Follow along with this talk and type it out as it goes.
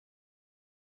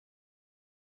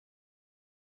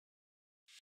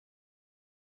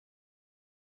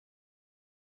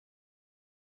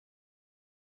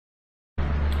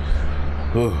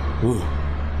The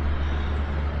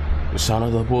sound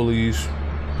of the bullies.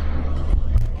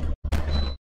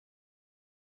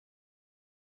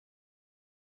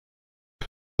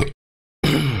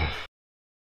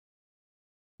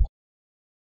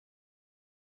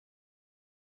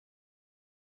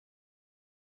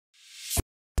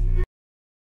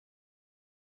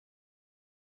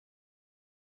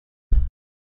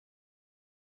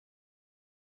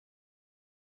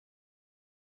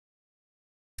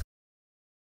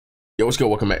 Yo, what's good?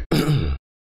 Welcome back.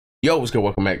 Yo, what's good?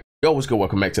 Welcome back. Yo, what's good?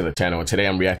 Welcome back to the channel. And today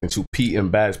I'm reacting to Pete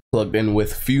and Baz plugged in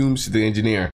with Fumez, the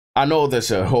engineer. I know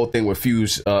there's a whole thing with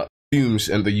Fumez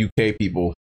and the UK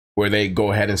people where they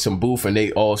go ahead in some booth and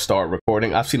they all start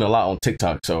recording. I've seen a lot on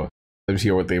TikTok, so let me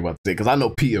hear what they about to say. Because I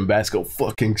know Pete and Baz go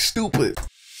fucking stupid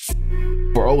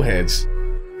for old heads.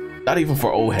 Not even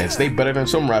for old heads. They better than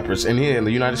some rappers in here in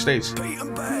the United States. Pete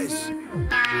and Baz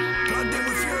plugged in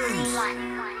with Fumez.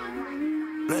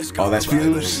 Let's go, Oh, that's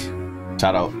Fumez.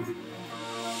 Shout out.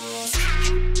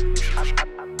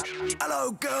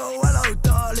 Hello, girl. Hello,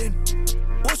 darling.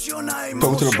 What's your name?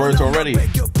 Talking to the birds already.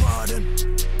 Beg your pardon.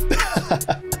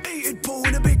 Eating pool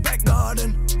in a big back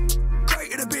garden.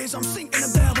 Created the beers, I'm sinking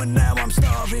them down, and now I'm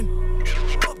starving.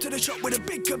 Up to the shop with a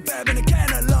big kebab and a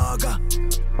can of lager.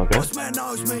 Okay. Boss man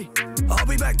knows me. I'll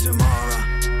be back tomorrow.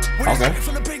 Okay.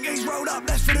 From the pinkies rolled up,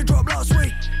 that's for the drop last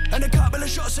week. And a couple of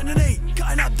shots in the knee.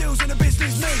 Cutting up deals in the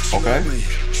business niche. Okay.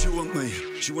 She want me.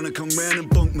 She wanna come round and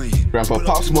bunk me. Grandpa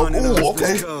Pop Smoke. Ooh,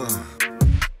 okay.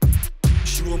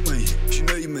 She want me. She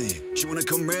need me. She wanna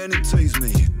come round and tease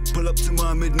me. Pull up to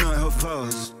my midnight hot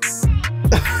fast.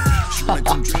 She wanna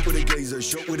come drink with a gazer,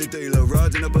 shot with a dealer,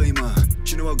 ride in a beamer.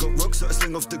 She know I got rocks that I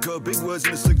sling off the curb, big words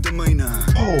in a slick demeanor.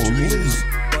 Jesus,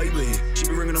 baby, she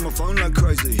be ringing on my phone like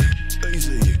crazy.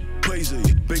 Easy, pleasy,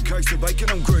 big case of bacon,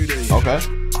 I'm greedy. Okay.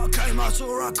 I came, I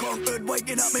saw, I conquered,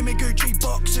 waking up in my Gucci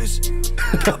boxes.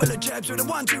 Couple of jabs with a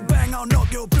 1-2 bang, I'll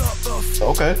knock your block off.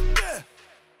 Okay. Yeah.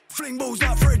 Fling balls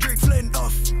like Frederick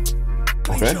Flintoff.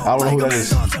 Okay, I don't know who that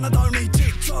is. And I don't need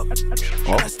TikTok.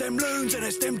 Oh. That's them loons and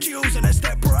that's them jewels and that's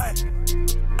that bright.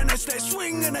 And that's that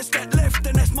swing and that's that left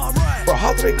and that's my right. Bro,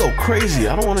 how do they go crazy?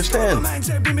 I don't understand. Man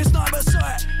said, bring me sniper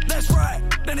sight. That's right.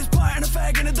 Then it's pie and a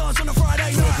fag and a dance on a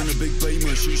Friday night. And a big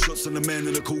beamer, shoot shots on the man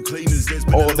and the cool cleaners.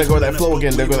 Oh, there go that flow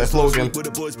again. There go that flow again. Where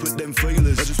the boys put them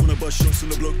feelers. I just wanna bust shots on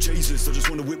the block, Jesus. I just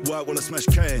wanna whip white while I smash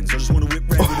cans. I just wanna whip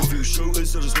round with a few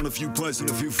shooters. I just want a few pints and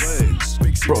a few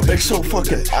fags. Bro, they're so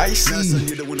fucking icy. Now, son,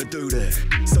 you don't wanna do that.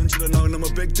 Son should have known I'm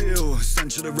a big deal. Son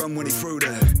should have run when he threw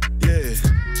that. Yeah.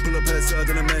 Pull up outside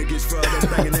and a man gets fried. I'm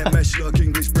banging that mash like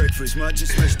English breakfast. Might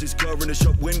just smash this car in the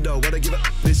shop window. Why'd I give up?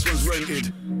 This one's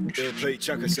rented. Yeah, Pete,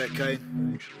 chuck a sec,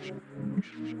 Kane.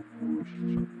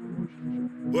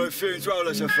 Well, Fumez, roll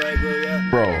us a fag, will ya?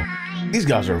 Bro, these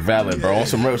guys are valid, bro. On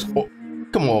some real. Oh,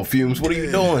 come on, Fumez. What are you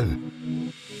doing?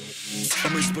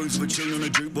 I'm in spoons of a tune on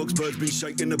a jukebox, birds been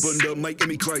shaking the bunda, making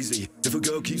me crazy. If a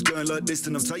girl keeps going like this,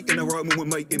 then I'm taking her home and we're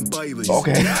making babies.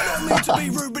 Okay. I don't mean to be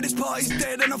rude, but this party's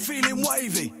dead and I'm feeling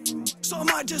wavy. So I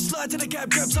might just slide to the cab,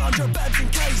 grab Sandra, Babs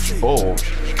and Casey. Oh.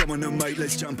 Come on then, mate,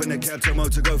 let's jump in the cab, tell Mo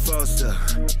to go faster.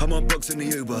 I'm on boxing the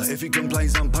Uber, if he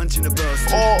complains, I'm punching the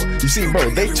bastard. Oh, you see,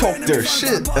 bro, they talk their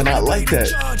shit, and I like that.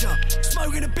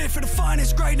 Smoking a bit for the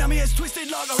finest grade, now my head's twisted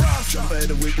like a rafter. Jump out of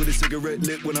the whip with a cigarette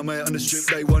lit when I'm out on the strip,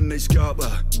 they won this scarper.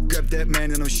 Grab that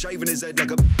man and I'm shaving his head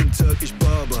like a Turkish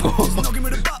barber. He's knocking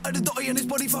with a butt of the dotty and his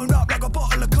body phoned up like a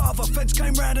bottle of carver. Feds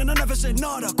came round and I never said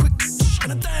nada. Quick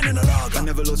and I'm down in the lager. I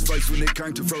never lost face when it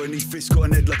came to throwing these fists, got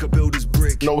an head like a builder's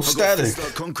brick. No static.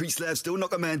 Like concrete slab, still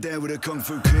knock a man down with a kung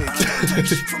fu kick.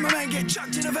 From a man get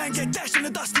chucked in a van, get dashed in a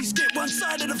dusty skip. One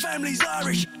side of the family's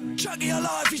Irish. Chucky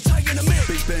alive, he's taking a mick.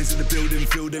 Big bands in the building,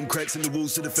 fill them cracks in the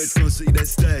walls so the feds can't see that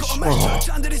stash. Got a match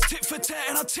under this tit for tat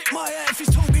and I tip my hat if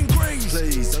he's talking greens.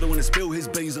 Please, I don't wanna spill his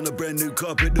beans on a brand new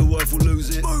carpet, the wife will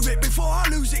lose it. Move it before I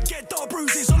lose it, get dark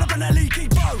bruises all up in that leaky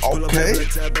boat. Okay.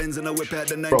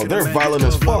 Bro, they're violent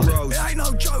as fuck. It ain't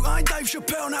no joke, I ain't Dave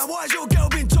Chappelle now. Why has your girl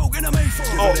been talking to me for?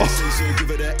 Oh. So give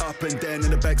her that up and down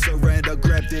in the back so round, I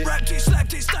grabbed it. Wrapped it,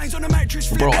 slapped it, stains on the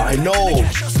mattress. Bro, I know.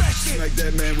 Smack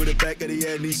that man with the back of the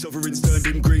head, and his sovereigns turned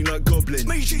him green like goblin.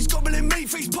 Me, she's gobbling me,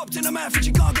 feast popped in the mouth, and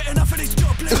she can't get enough of this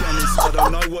chocolate. I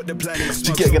don't know what the plan is.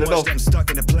 She can't get enough. I'm stuck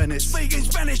in the planet. Speaking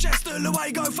Spanish, that's the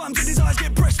Luego. Thumbs in his eyes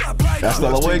get pressed like Play-Doh. That's the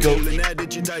Luego. Now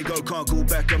did your day go? Can't call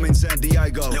back, I'm in San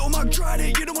Diego. Little mug tried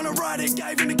it, you don't wanna ride it.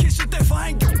 Gave him a kiss of death, I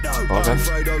ain't good though. Okay.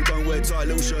 Fredo, don't wear tight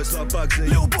little shirts like Bugsy.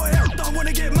 Little boy out, don't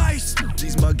wanna get maced.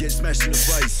 These mug get smashed in the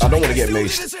face. I don't wanna get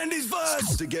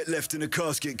maced. To get left in a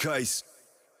casket case.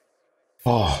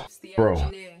 Oh,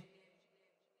 bro.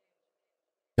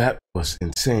 That was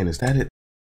insane. Is that it?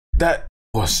 That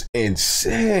was was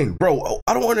insane, bro.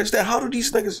 I don't understand. How do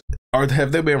these niggas,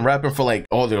 have they been rapping for like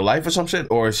all their life or some shit,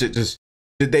 or is it just,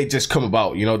 did they just come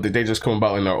about? You know, did they just come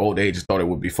about in their old age and thought it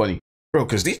would be funny, bro?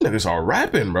 Because these niggas are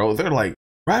rapping, bro. They're like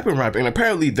rapping, and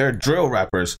apparently they're drill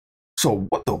rappers. So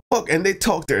what the fuck? And they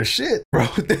talk their shit, bro.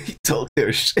 They talk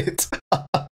their shit.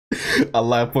 I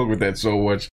laugh with that so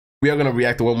much. We are gonna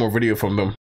react to one more video from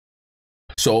them.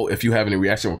 So if you have any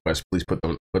reaction requests, please put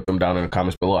them down in the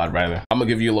comments below. I'm gonna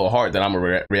give you a little heart that I'm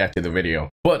gonna react to the video.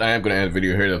 But I am gonna end the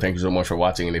video here though. Thank you so much for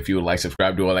watching, and if you would like,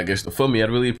 subscribe, do all that good stuff for me, I'd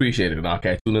really appreciate it. And I'll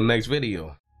catch you in the next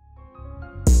video.